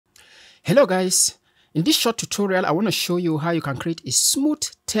Hello guys, in this short tutorial I want to show you how you can create a smooth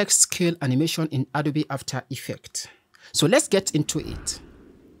text scale animation in Adobe After Effects. So let's get into it.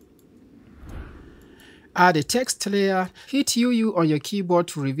 Add a text layer, hit UU on your keyboard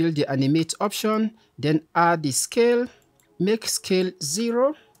to reveal the animate option, then add the scale, make scale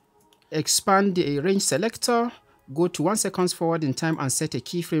 0, expand the range selector, go to 1 second forward in time and set a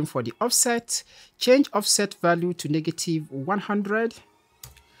keyframe for the offset, change offset value to -100,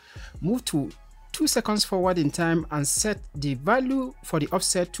 move to 2 seconds forward in time and set the value for the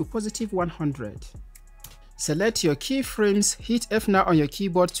offset to +100. Select your keyframes, hit F9 on your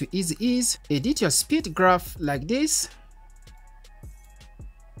keyboard to ease, edit your speed graph like this.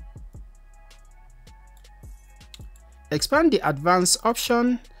 Expand the advanced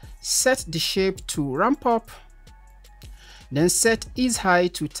option, set the shape to ramp up, then set ease high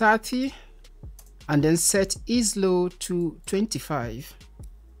to 30, and then set ease low to 25.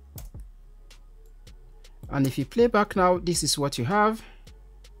 And if you play back now, this is what you have.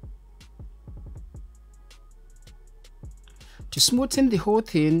 To smoothen the whole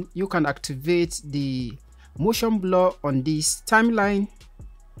thing, you can activate the motion blur on this timeline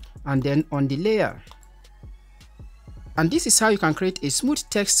and then on the layer. And this is how you can create a smooth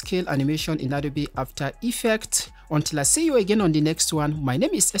text scale animation in Adobe After Effects. Until I see you again on the next one, my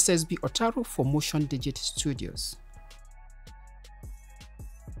name is SSB Otaru for MotionDigit Studios.